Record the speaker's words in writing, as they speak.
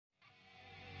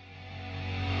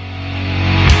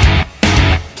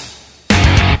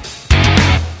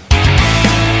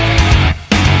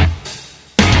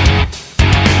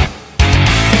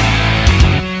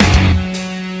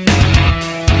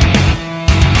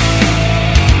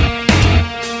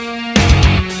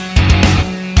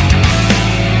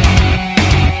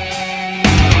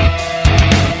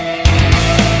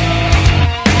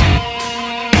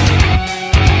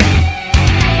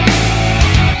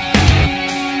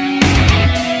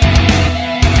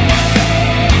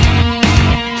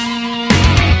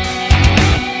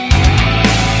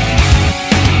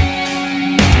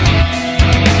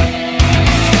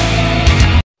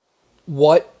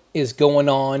What is going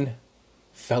on,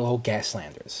 fellow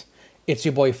Gaslanders? It's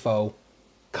your boy Foe,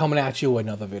 coming at you with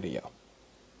another video.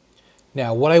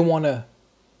 Now, what I wanted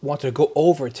to go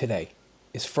over today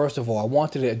is, first of all, I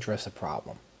wanted to address a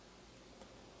problem.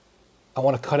 I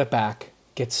want to cut it back,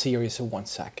 get serious in 1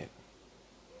 second.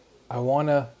 I want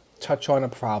to touch on a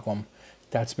problem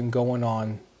that's been going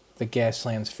on the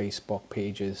Gaslands Facebook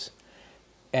pages,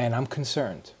 and I'm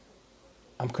concerned.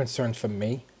 I'm concerned for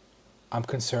me. I'm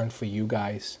concerned for you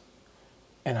guys,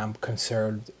 and I'm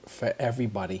concerned for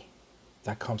everybody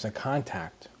that comes in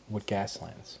contact with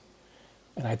Gaslands.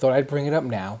 And I thought I'd bring it up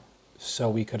now so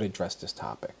we could address this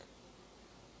topic.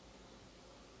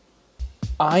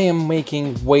 I am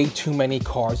making way too many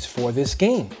cars for this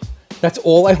game. That's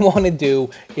all I want to do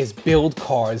is build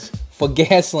cars for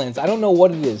Gaslands. I don't know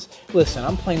what it is. Listen,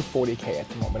 I'm playing 40K at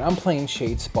the moment. I'm playing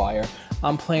Shadespire.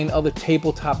 I'm playing other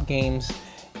tabletop games.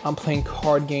 I'm playing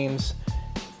card games.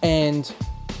 And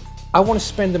I want to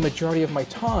spend the majority of my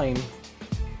time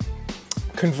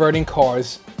converting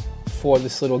cars for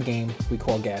this little game we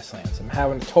call Gaslands. I'm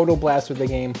having a total blast with the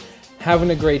game,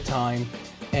 having a great time,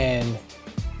 and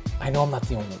I know I'm not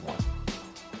the only one.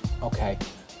 Okay?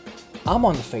 I'm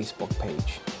on the Facebook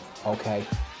page. Okay?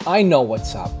 I know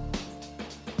what's up.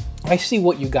 I see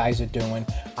what you guys are doing.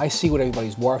 I see what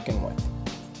everybody's working with.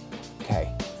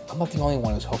 Okay? I'm not the only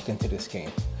one who's hooked into this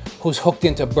game, who's hooked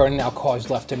into burning out cars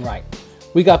left and right.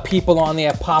 We got people on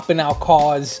there popping out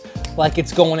cars like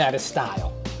it's going out of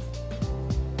style.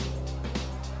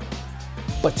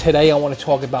 But today I want to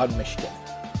talk about Mishkin.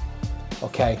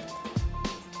 Okay?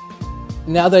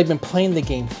 Now that I've been playing the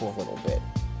game for a little bit,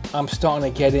 I'm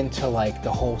starting to get into like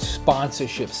the whole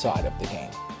sponsorship side of the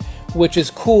game, which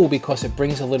is cool because it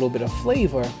brings a little bit of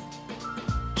flavor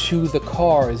to the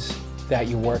cars that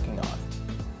you're working on.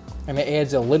 And it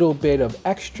adds a little bit of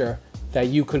extra that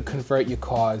you could convert your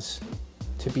cars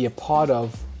to be a part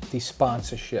of these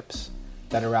sponsorships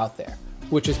that are out there,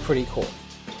 which is pretty cool.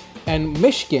 And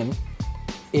Mishkin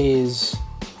is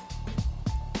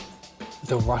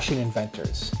the Russian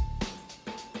inventors.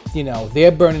 You know,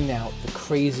 they're burning out the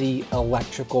crazy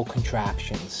electrical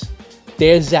contraptions.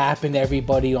 They're zapping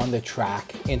everybody on the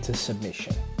track into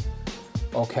submission.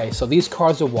 Okay, so these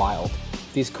cars are wild.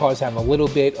 These cars have a little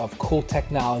bit of cool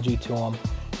technology to them,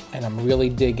 and I'm really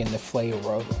digging the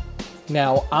flavor of them.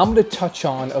 Now, I'm going to touch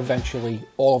on eventually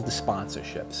all of the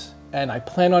sponsorships, and I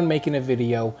plan on making a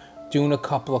video doing a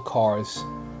couple of cars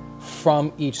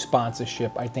from each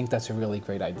sponsorship. I think that's a really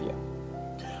great idea.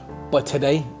 But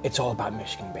today, it's all about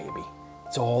Mishkin, baby.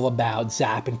 It's all about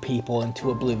zapping people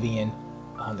into oblivion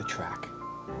on the track.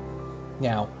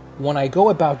 Now, when I go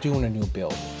about doing a new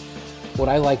build, what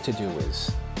I like to do is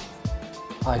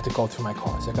I like to go through my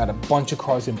cars. I got a bunch of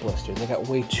cars in blisters. I got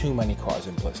way too many cars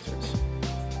in blisters.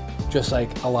 Just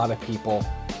like a lot of people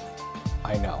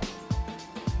I know.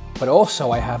 But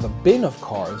also I have a bin of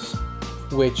cars,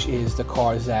 which is the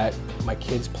cars that my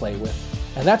kids play with.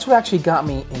 And that's what actually got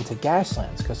me into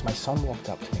Gaslands, because my son walked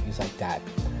up to me. He's like, "Dad,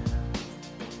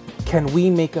 can we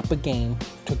make up a game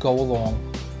to go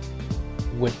along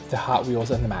with the Hot Wheels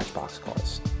and the Matchbox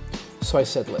cars?" So I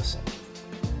said, listen,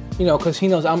 you know, because he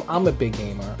knows I'm a big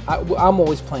gamer. I'm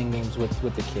always playing games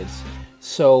with the kids.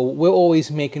 So we're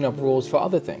always making up rules for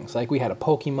other things. Like we had a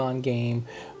Pokemon game.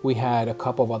 We had a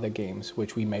couple of other games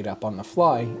which we made up on the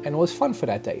fly. And it was fun for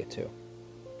that day or two.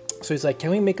 So he's like, "Can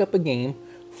we make up a game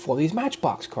for these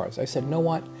Matchbox cars?" I said, "You know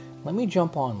what? Let me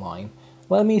jump online.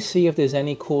 Let me see if there's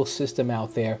any cool system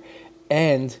out there."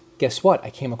 And guess what?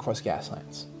 I came across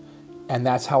Gaslands. And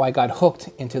that's how I got hooked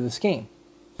into this game.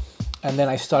 And then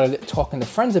I started talking to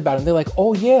friends about it. And they're like,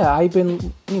 "Oh yeah, I've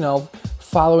been, you know,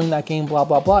 following that game, blah,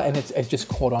 blah, blah." And it just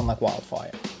caught on like wildfire.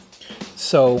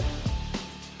 So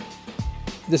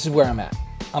this is where I'm at.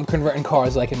 I'm converting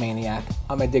cars like a maniac.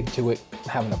 I'm addicted to it,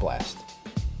 having a blast.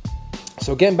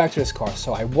 So getting back to this car.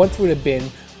 So I went through the bin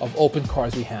of open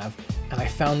cars we have, and I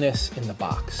found this in the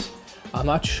box. I'm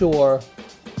not sure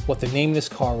what the name of this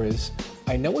car is.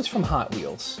 I know it's from Hot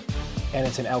Wheels, and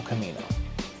it's an El Camino.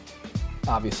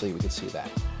 Obviously, we could see that.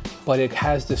 But it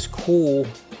has this cool,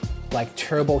 like,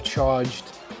 turbocharged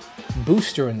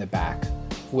booster in the back,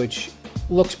 which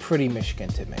looks pretty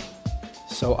Mishkin to me.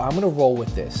 So I'm going to roll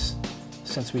with this,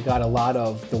 since we got a lot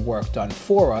of the work done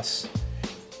for us,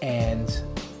 and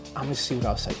I'm going to see what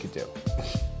else I could do.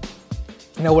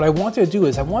 You know, what I wanted to do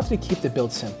is I wanted to keep the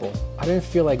build simple. I didn't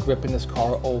feel like ripping this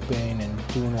car open and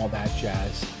doing all that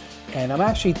jazz. And I'm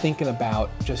actually thinking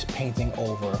about just painting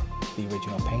over the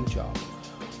original paint job.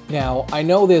 Now, I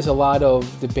know there's a lot of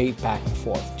debate back and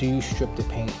forth. Do you strip the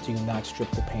paint? Do you not strip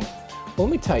the paint? Well, let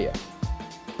me tell you,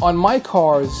 on my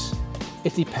cars,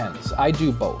 it depends. I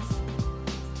do both.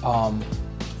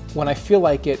 When I feel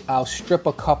like it, I'll strip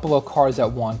a couple of cars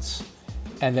at once,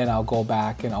 and then I'll go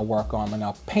back and I'll work on them and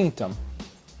I'll paint them.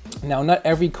 Now, not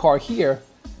every car here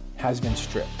has been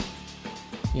stripped,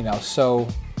 you know, so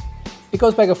it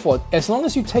goes back and forth. As long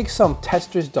as you take some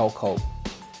Tester's dull coat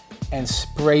and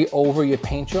spray over your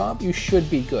paint job, you should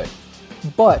be good.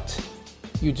 But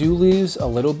you do lose a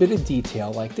little bit of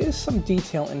detail. Like, there's some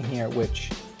detail in here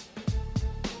which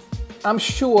I'm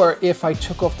sure if I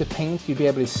took off the paint, you'd be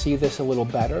able to see this a little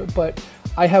better, but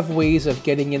I have ways of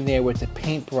getting in there with the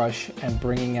paintbrush and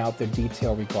bringing out the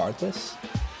detail regardless.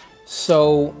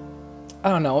 So, I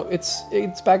don't know, it's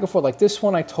back and forth. Like this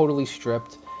one I totally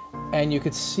stripped, and you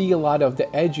could see a lot of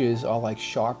the edges are like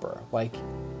sharper, like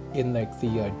in like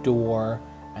the door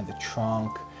and the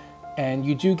trunk, and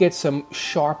you do get some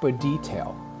sharper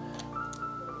detail.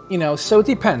 You know, so it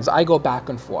depends. I go back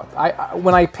and forth.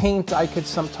 When I paint, I could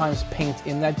sometimes paint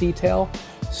in that detail.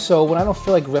 So when I don't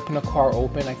feel like ripping a car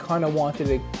open, I kind of wanted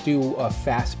to do a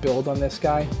fast build on this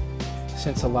guy.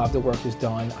 Since a lot of the work is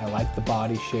done, I like the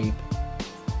body shape.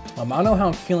 I don't know how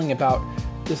I'm feeling about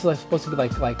this. Is like supposed to be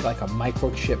like a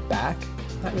microchip back.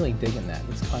 Not really digging that.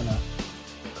 It's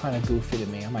kind of goofy to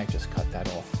me. I might just cut that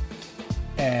off.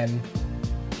 And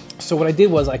so what I did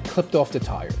was I clipped off the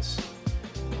tires.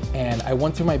 And I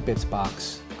went through my bits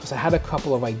box because I had a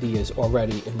couple of ideas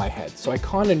already in my head. So I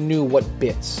kind of knew what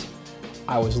bits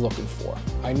I was looking for.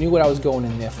 I knew what I was going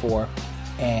in there for,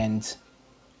 and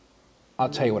I'll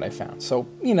tell you what I found. So,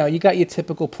 you know, you got your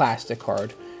typical plastic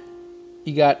card.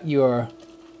 You got your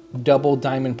double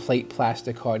diamond plate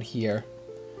plastic card here,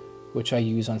 which I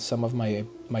use on some of my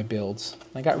builds.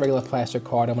 I got regular plastic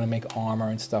card. I'm going to make armor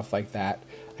and stuff like that.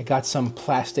 I got some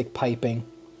plastic piping,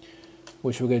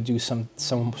 which we're going to do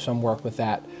some work with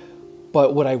that.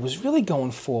 But what I was really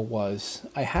going for was,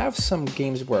 I have some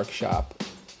Games Workshop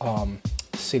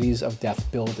Cities of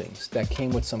Death buildings that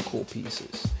came with some cool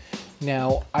pieces.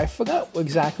 Now, I forgot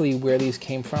exactly where these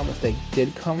came from, if they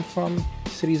did come from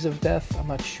Cities of Death. I'm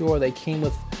not sure. They came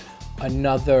with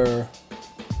another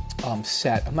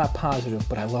set. I'm not positive,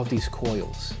 but I love these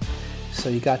coils. So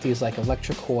you got these like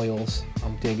electric coils.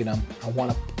 I'm digging them. I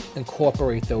want to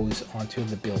incorporate those onto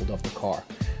the build of the car.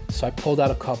 So I pulled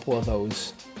out a couple of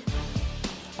those.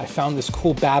 I found this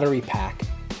cool battery pack,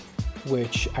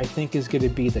 which I think is going to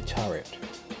be the turret.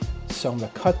 So I'm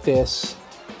going to cut this,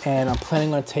 and I'm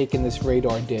planning on taking this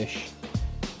radar dish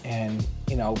and,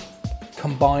 you know,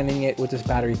 combining it with this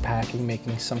battery pack and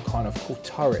making some kind of cool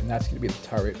turret, and that's going to be the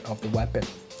turret of the weapon.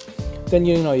 Then,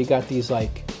 you know, you got these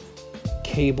like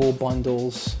cable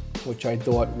bundles, which I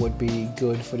thought would be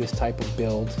good for this type of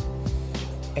build.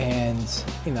 And,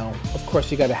 you know, of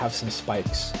course you got to have some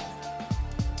spikes.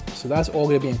 So that's all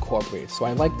going to be incorporated. So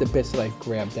I like the bits that I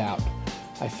grabbed out.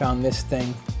 I found this thing,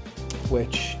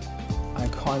 which I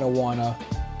kind of want to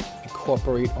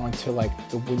incorporate onto like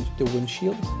the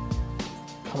windshield.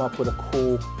 Come up with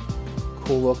a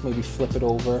cool look, maybe flip it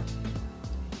over.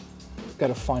 Got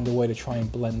to find a way to try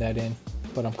and blend that in,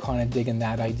 but I'm kind of digging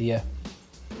that idea.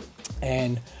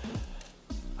 And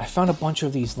I found a bunch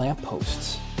of these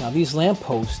lampposts. Now these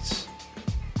lampposts,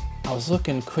 I was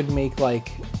looking, could make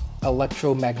like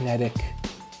electromagnetic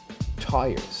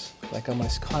tires. Like I'm gonna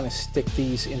kind of stick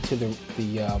these into the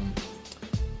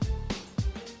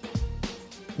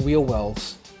wheel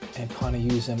wells and kind of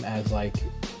use them as like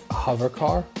a hover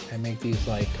car and make these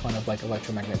like kind of like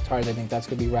electromagnetic tires. I think that's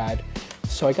gonna be rad.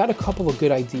 So I got a couple of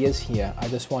good ideas here. I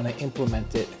just want to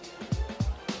implement it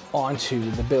onto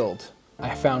the build.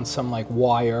 I found some like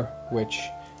wire, which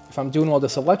if I'm doing all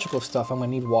this electrical stuff, I'm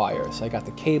gonna need wire. So I got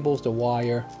the cables, the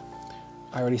wire.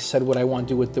 I already said what I want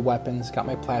to do with the weapons, got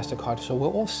my plastic card, so we're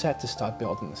all set to start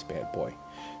building this bad boy.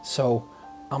 So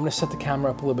I'm gonna set the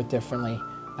camera up a little bit differently.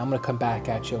 I'm gonna come back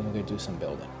at you and we're gonna do some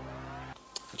building.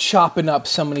 Chopping up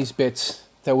some of these bits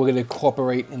that we're gonna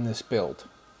incorporate in this build.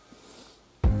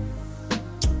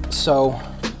 So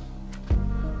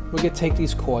we're gonna take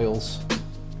these coils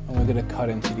and we're gonna cut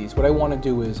into these. What I wanna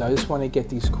do is, I just wanna get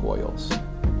these coils.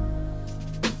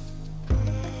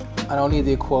 I don't need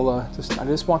the Aquila, I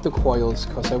just want the coils,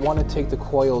 because I want to take the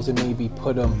coils and maybe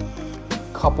put them,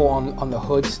 a couple on the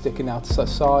hood sticking out the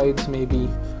sides, maybe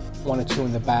one or two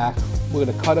in the back. We're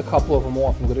going to cut a couple of them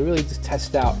off, and we're going to really just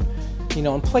test out, you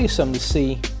know, and place them to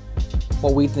see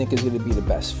what we think is going to be the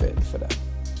best fit for them.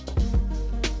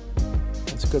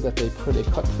 It's good that they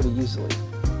cut pretty easily.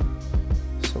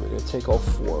 So we're going to take all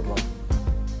 4 of them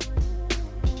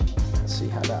and see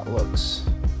how that looks.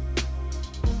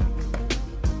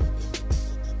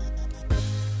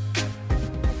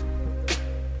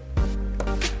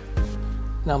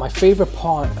 Now my favorite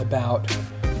part about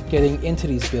getting into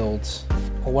these builds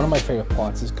or one of my favorite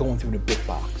parts, is going through the bit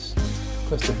box.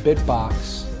 Because the bit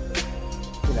box,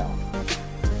 you know,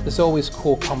 it's always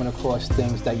cool coming across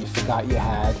things that you forgot you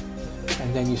had,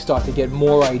 and then you start to get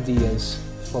more ideas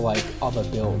for like other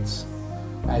builds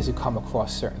as you come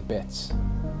across certain bits.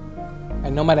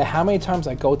 And no matter how many times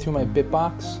I go through my bit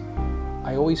box,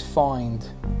 I always find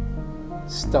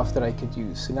stuff that I could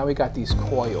use. So now we got these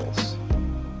coils.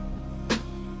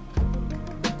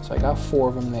 So I got 4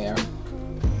 of them there.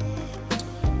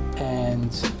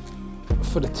 And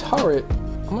for the turret,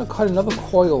 I'm gonna cut another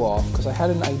coil off because I had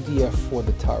an idea for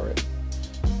the turret.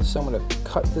 So I'm gonna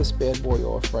cut this bad boy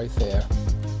off right there.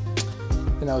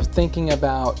 And I was thinking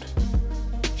about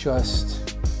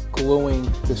just gluing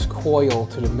this coil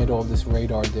to the middle of this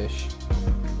radar dish.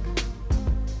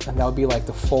 And that would be like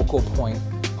the focal point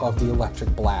of the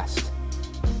electric blast.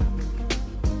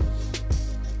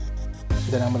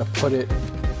 Then I'm gonna put it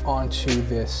onto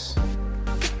this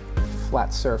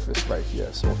flat surface right here.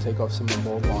 So we'll take off some of the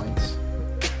mold lines,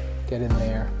 get in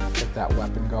there, get that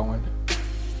weapon going.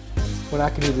 We're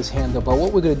not gonna need this handle, but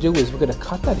what we're gonna do is we're gonna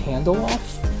cut that handle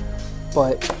off,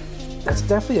 but that's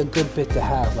definitely a good bit to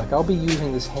have. Like I'll be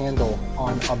using this handle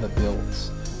on other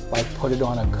builds, like put it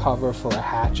on a cover for a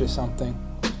hatch or something.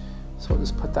 So I'll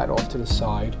just put that off to the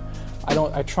side.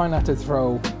 I try not to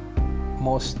throw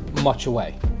much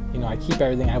away. You know, I keep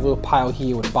everything. I have a little pile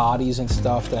here with bodies and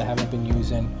stuff that I haven't been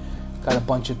using. Got a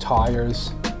bunch of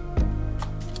tires.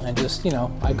 And just, you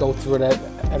know, I go through it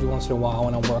every once in a while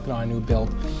when I'm working on a new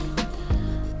build.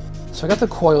 So I got the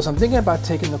coils. I'm thinking about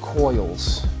taking the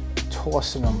coils,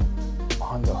 tossing them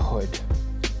on the hood,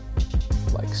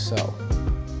 like so.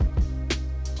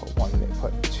 Put 1 there,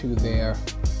 put 2 there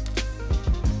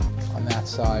on that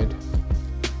side.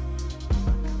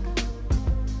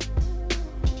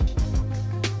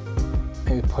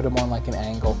 Maybe put them on like an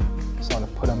angle. So I'm gonna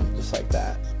put them just like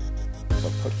that. So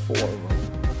put 4 of them.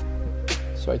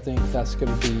 So I think that's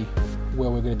gonna be where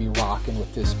we're gonna be rocking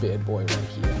with this bad boy right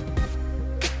here.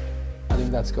 I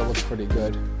think that's gonna look pretty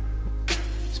good.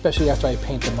 Especially after I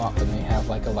paint them up and they have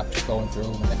like electric going through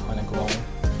them and they're kind of glowing.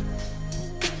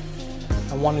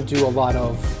 I want to do a lot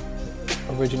of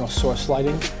original source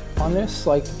lighting on this.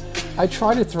 Like I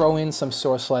try to throw in some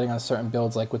source lighting on certain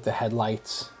builds, like with the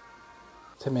headlights,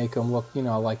 to make them look, you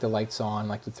know, like the lights on,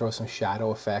 like to throw some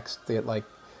shadow effects, like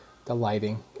the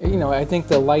lighting. You know, I think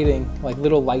the lighting, like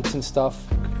little lights and stuff,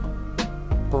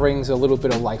 brings a little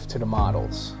bit of life to the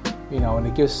models, you know, and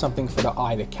it gives something for the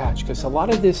eye to catch. Because a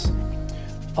lot of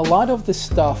the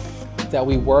stuff that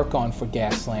we work on for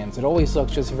Gaslands, it always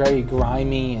looks just very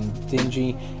grimy and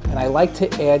dingy, and I like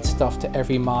to add stuff to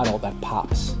every model that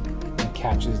pops and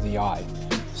catches the eye.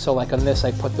 So like on this,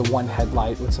 I put the 1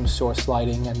 headlight with some source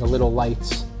lighting and the little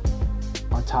lights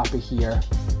on top of here.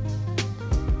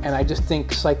 And I just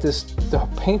think it's like this, the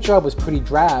paint job was pretty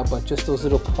drab, but just those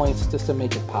little points just to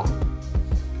make it pop.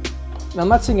 Now I'm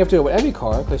not saying you have to do it with every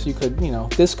car, because you could, you know,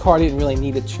 this car didn't really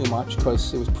need it too much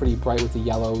because it was pretty bright with the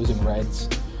yellows and reds.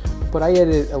 But I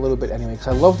added it a little bit anyway, because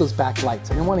I love those back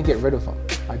lights. I didn't want to get rid of them.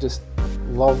 I just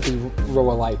love the row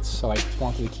of lights, so I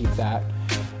wanted to keep that.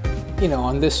 You know,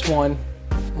 on this one,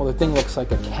 well, the thing looks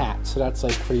like a cat, so that's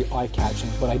like pretty eye-catching.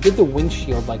 But I did the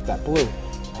windshield like that blue.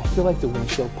 I feel like the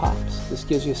windshield pops. This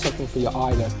gives you something for your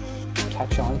eye to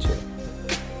catch on to.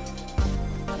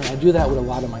 And I do that with a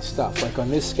lot of my stuff. Like on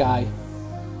this guy,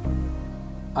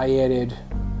 I added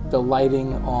the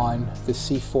lighting on the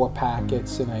C4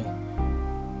 packets, and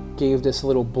I gave this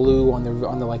little blue on the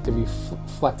like the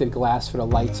reflected glass for the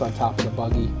lights on top of the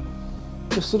buggy.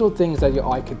 Just little things that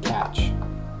your eye could catch.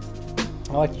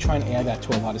 I like to try and add that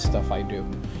to a lot of stuff I do.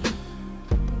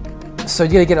 So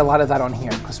you're gonna get a lot of that on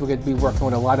here because we're gonna be working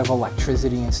with a lot of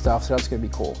electricity and stuff, so that's gonna be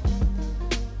cool.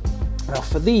 Now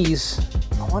for these,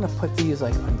 I wanna put these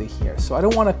like under here. So I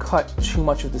don't wanna cut too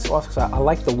much of this off because I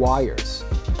like the wires.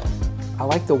 I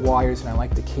like the wires and I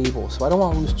like the cable, so I don't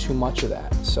wanna lose too much of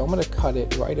that. So I'm gonna cut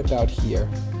it right about here.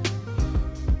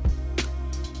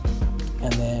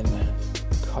 And then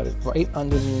cut it right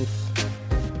underneath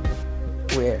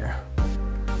where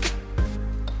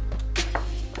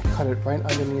cut it right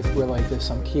underneath where like there's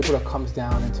some cable that comes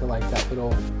down into like that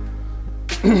little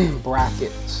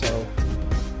bracket. So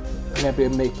I'm gonna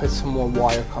be put some more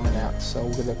wire coming out. So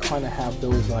we're gonna kind of have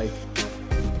those like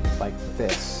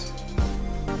this.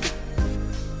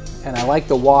 And I like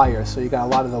the wire, so you got a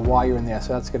lot of the wire in there,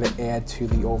 so that's gonna add to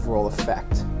the overall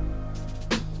effect.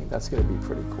 I think that's gonna be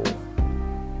pretty cool.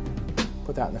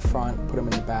 Put that in the front, put them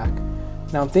in the back.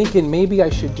 Now I'm thinking maybe I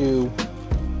should do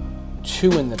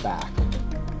 2 in the back.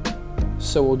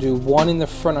 So we'll do 1 in the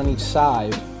front on each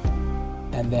side,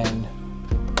 and then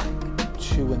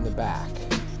 2 in the back.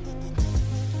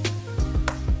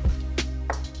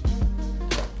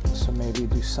 maybe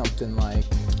do something like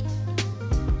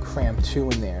cram 2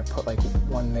 in there, put like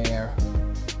 1 there.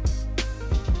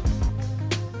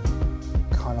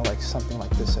 Kind of like something like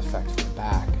this effect for the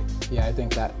back. Yeah, I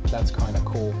think that's kind of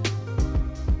cool.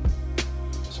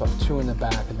 So I have 2 in the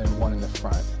back and then 1 in the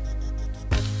front.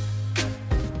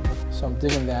 So I'm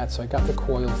digging that. So I got the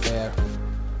coils there.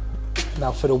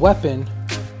 Now for the weapon,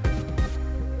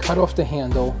 cut off the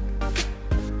handle.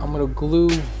 I'm gonna glue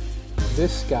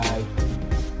this guy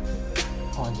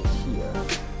onto here.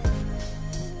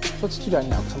 So let's do that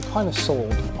now because I'm kind of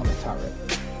sold on the turret.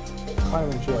 I'm kind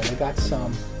of enjoying it. I got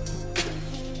some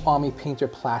Army Painter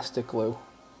plastic glue.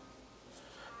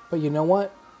 But you know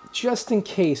what? Just in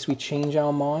case we change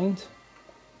our mind,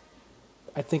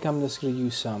 I think I'm just going to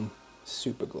use some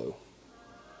super glue.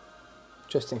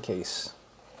 Just in case.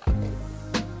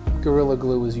 Gorilla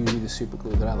Glue is usually the super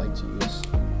glue that I like to use.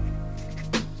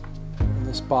 And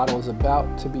this bottle is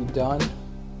about to be done,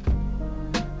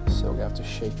 so we have to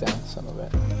shake down some of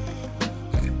it.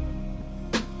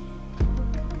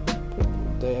 Put a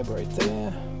little dab right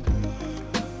there.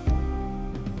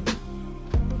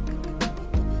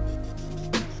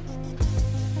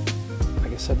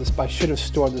 Said this, I should have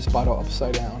stored this bottle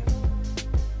upside down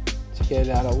to get it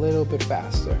out a little bit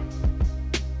faster.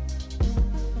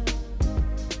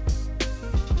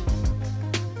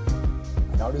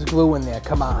 Now there's glue in there,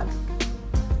 come on.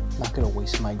 I'm not gonna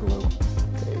waste my glue.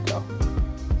 There you go.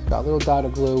 It's got a little dot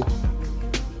of glue.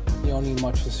 You don't need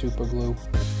much of super glue.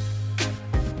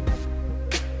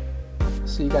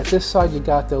 So you got this side, you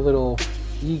got the little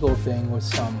eagle thing with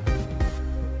some,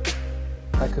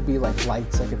 that could be like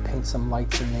lights. I could paint some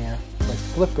lights in there. If I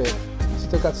flip it, I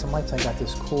still got some lights. I got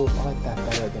this cool, I like that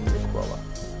better than the gorilla.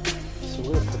 So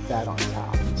we're gonna put that on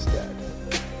top instead.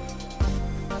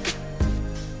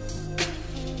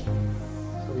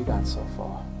 What do we got so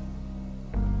far?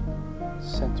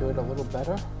 Center it a little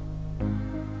better.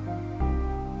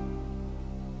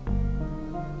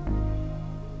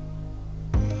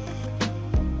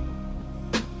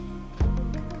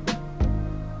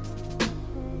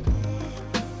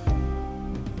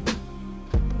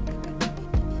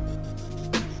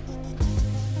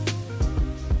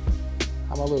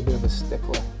 A little bit of a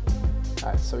stickler.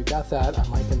 Alright, so we got that.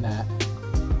 I'm liking that.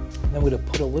 And then we're going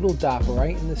to put a little dot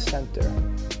right in the center.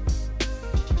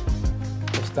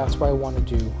 Because that's what I want to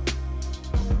do.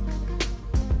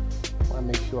 I want to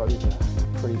make sure these are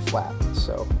pretty flat.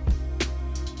 So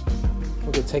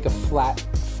we're going to take a flat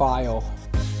file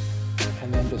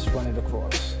and then just run it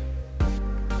across.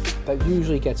 That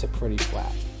usually gets it pretty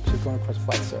flat. So going across a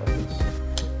flat surface.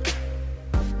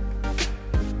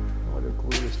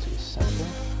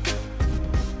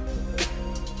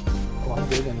 I'm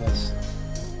digging this.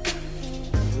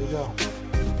 Here we go.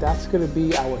 That's going to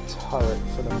be our turret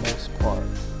for the most part.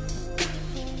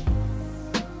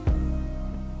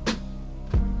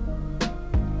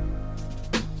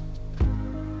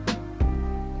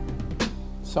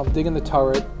 So I'm digging the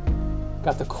turret.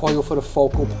 Got the coil for the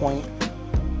focal point,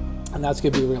 and that's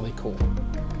going to be really cool.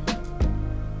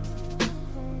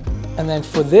 And then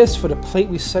for this, for the plate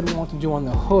we said we want to do on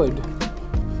the hood,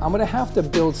 I'm going to have to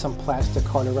build some plastic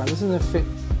card around. This isn't fit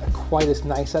quite as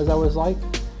nice as I was like.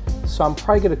 So I'm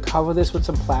probably going to cover this with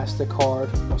some plastic card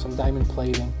or some diamond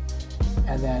plating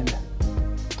and then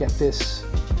get this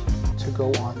to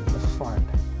go on the front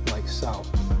like so.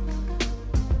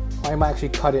 I might actually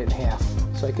cut it in half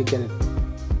so I could get it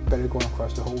better going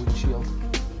across the whole windshield.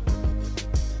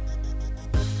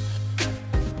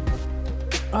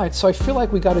 Alright, so I feel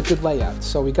like we got a good layout.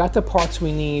 So we got the parts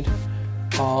we need.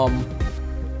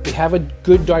 We have a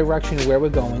good direction where we're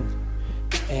going,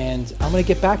 and I'm going to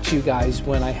get back to you guys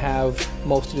when I have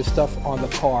most of the stuff on the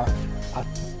car.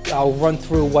 I'll run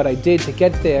through what I did to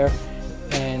get there,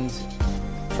 and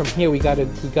from here we got a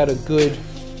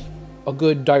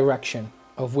good direction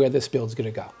of where this build's going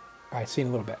to go. All right, see you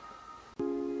in a little bit.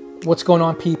 What's going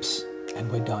on, peeps? And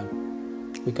we're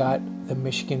done. We got the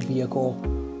Mishkin vehicle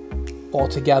all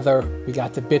together. We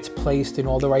got the bits placed in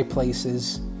all the right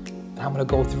places. And I'm going to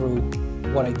go through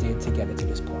what I did to get it to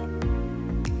this point.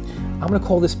 I'm going to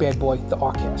call this bad boy the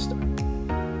Arccaster,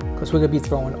 because we're going to be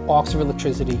throwing arcs of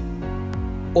electricity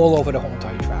all over the whole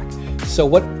entire track. So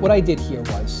what I did here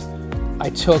was I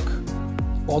took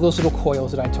all those little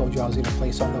coils that I told you I was going to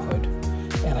place on the hood,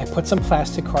 and I put some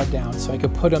plastic card down so I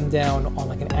could put them down on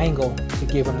like an angle to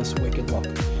give them this wicked look.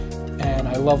 And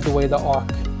I love the way the arc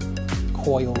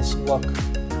coils look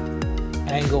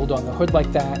angled on the hood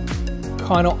like that.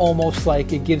 Kind of almost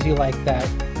like it gives you like that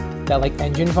like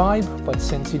engine vibe, but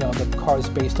since you know the car is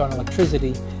based on electricity,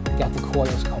 you got the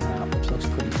coils coming out, which looks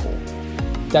pretty cool.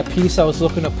 That piece I was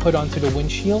looking to put onto the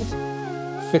windshield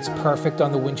fits perfect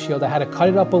on the windshield. I had to cut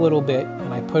it up a little bit,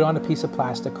 and I put on a piece of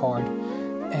plastic card,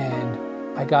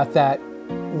 and I got that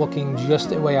looking just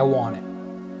the way I want it.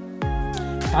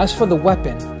 As for the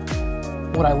weapon,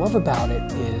 what I love about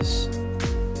it is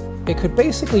it could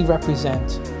basically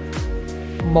represent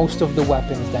most of the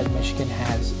weapons that Mishkin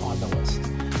has on the list.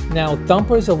 Now,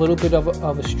 Thumper is a little bit of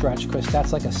a stretch because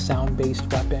that's like a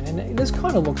sound-based weapon, and this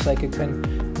kind of looks like it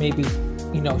can maybe,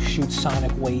 you know, shoot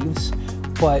sonic waves.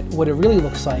 But what it really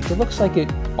looks like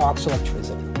it arcs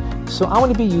electricity. So I'm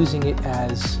going to be using it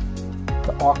as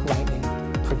the arc lightning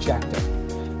projector.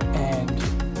 And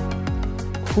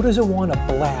who doesn't want to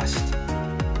blast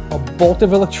a bolt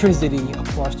of electricity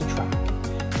across the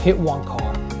track? Hit one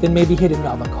car, then maybe hit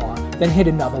another car, then hit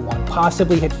another one,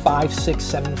 possibly hit 5, 6,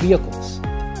 7 vehicles.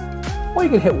 Or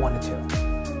you could hit 1 or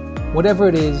 2. Whatever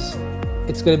it is,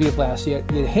 it's going to be a blast. You're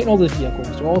hitting all these vehicles.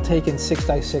 They're all taking 6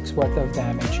 dice 6 worth of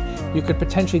damage. You could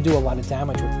potentially do a lot of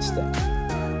damage with this thing.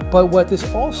 But what this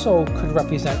also could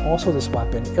represent, this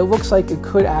weapon, it looks like it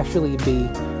could actually be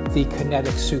the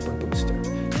kinetic super booster.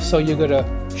 So you're going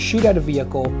to shoot at a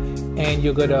vehicle, and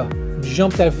you're going to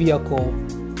jump that vehicle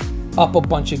up a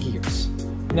bunch of gears.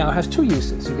 Now, it has 2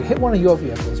 uses. You can hit one of your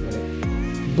vehicles with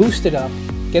it, boost it up,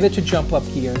 get it to jump up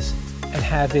gears, and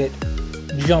have it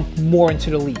jump more into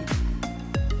the lead.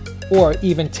 Or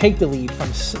even take the lead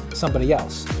from somebody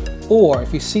else. Or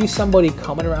if you see somebody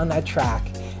coming around that track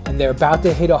and they're about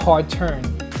to hit a hard turn,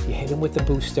 you hit them with the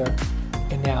booster,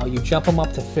 and now you jump them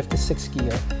up to 5th to 6th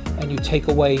gear, and you take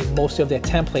away most of their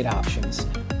template options,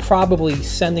 probably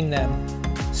sending them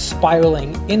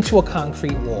spiraling into a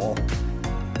concrete wall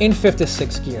in 5th to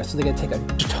 6th gear. So they're going to take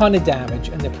a ton of damage,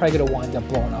 and they're probably going to wind up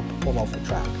blowing up all over the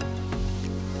track.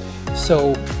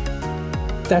 So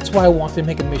that's why I wanted to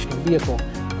make a Mishkin vehicle,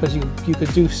 because you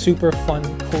could do super fun,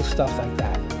 cool stuff like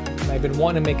that. And I've been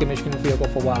wanting to make a Mishkin vehicle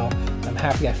for a while. I'm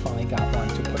happy I finally got one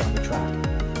to put on the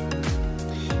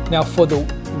track. Now for the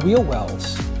wheel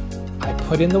wells, I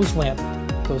put in those lamp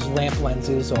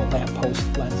lenses or lamp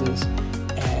post lenses,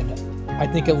 and I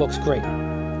think it looks great.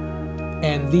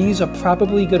 And these are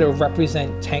probably going to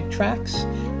represent tank tracks.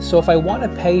 So if I want to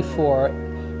pay for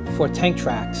tank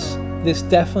tracks, this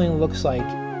definitely looks like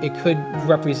it could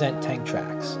represent tank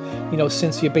tracks. You know,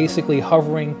 since you're basically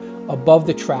hovering above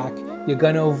the track, you're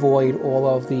going to avoid all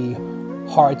of the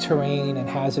hard terrain and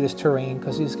hazardous terrain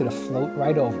because you're just going to float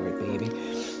right over it, baby.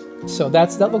 So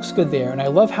that looks good there. And I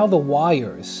love how the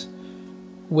wires,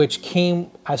 which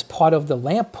came as part of the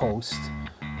lamp post,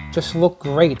 just look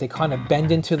great. They kind of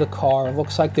bend into the car. It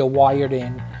looks like they're wired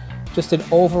in. Just an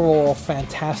overall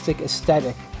fantastic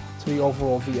aesthetic to the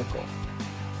overall vehicle.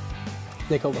 I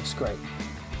think it looks great.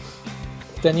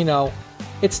 Then, you know,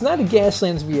 it's not a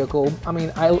GASLANDS vehicle. I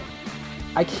mean,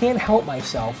 I can't help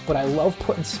myself, but I love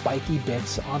putting spiky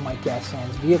bits on my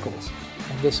GASLANDS vehicles,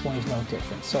 and this one is no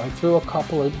different. So I threw a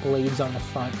couple of blades on the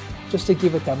front just to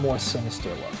give it that more sinister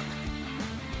look.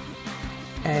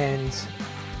 And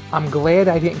I'm glad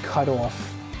I didn't cut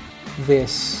off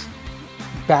this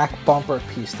back bumper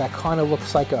piece that kind of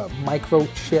looks like a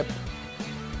microchip,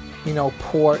 you know,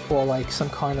 port or like some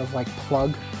kind of like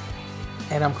plug.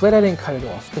 And I'm glad I didn't cut it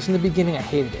off, because in the beginning I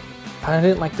hated it. I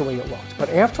didn't like the way it looked. But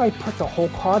after I put the whole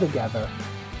car together,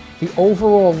 the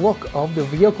overall look of the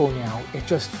vehicle now, it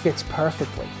just fits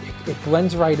perfectly. It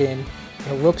blends right in,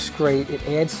 it looks great, it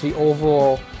adds to the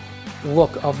overall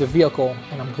look of the vehicle,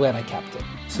 and I'm glad I kept it.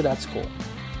 So that's cool.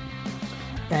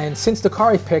 And since the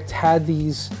car I picked had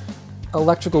these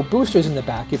electrical boosters in the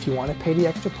back, if you want to pay the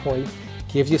extra point,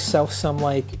 give yourself some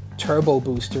like turbo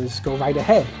boosters, go right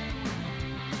ahead.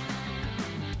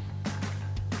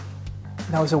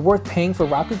 Now, is it worth paying for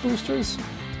rocket boosters?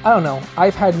 I don't know.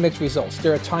 I've had mixed results.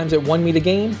 There are times it won me the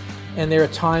game, and there are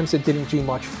times it didn't do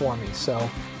much for me. So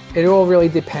it all really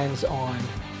depends on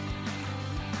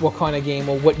what kind of game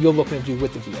or what you're looking to do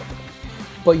with the vehicle.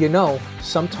 But you know,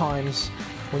 sometimes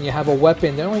when you have a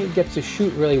weapon that only gets to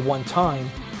shoot really one time,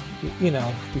 you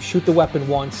know, you shoot the weapon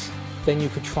once, then you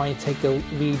could try and take the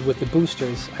lead with the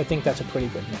boosters. I think that's a pretty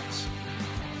good mix.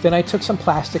 Then I took some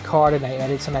plastic card and I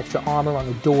added some extra armor on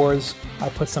the doors. I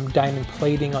put some diamond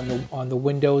plating on the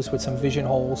windows with some vision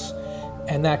holes,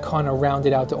 and that kind of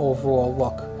rounded out the overall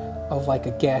look of like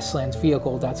a GASLANDS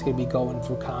vehicle that's going to be going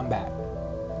through combat.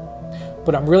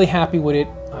 But I'm really happy with it.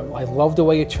 I love the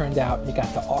way it turned out. You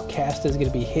got the arc casters going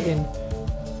to be hitting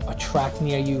a track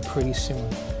near you pretty soon.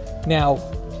 Now,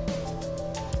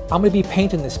 I'm going to be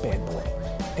painting this bad boy,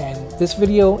 and this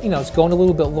video, you know, it's going a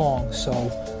little bit long, so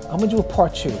I'm going to do a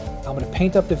part 2. I'm going to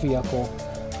paint up the vehicle.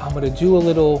 I'm going to do a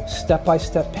little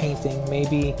step-by-step painting,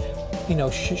 maybe, you know,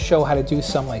 show how to do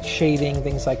some like shading,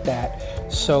 things like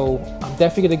that. So I'm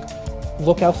definitely going to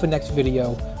look out for next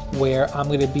video where I'm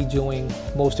going to be doing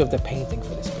most of the painting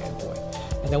for this bad boy.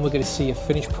 And then we're going to see a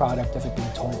finished product of it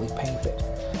being totally painted.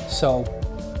 So,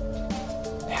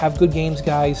 have good games,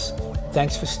 guys.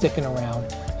 Thanks for sticking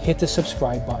around. Hit the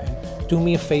subscribe button. Do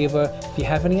me a favor, if you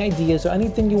have any ideas or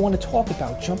anything you want to talk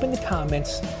about, jump in the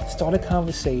comments, start a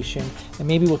conversation, and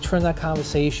maybe we'll turn that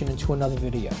conversation into another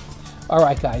video. All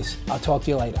right, guys, I'll talk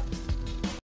to you later.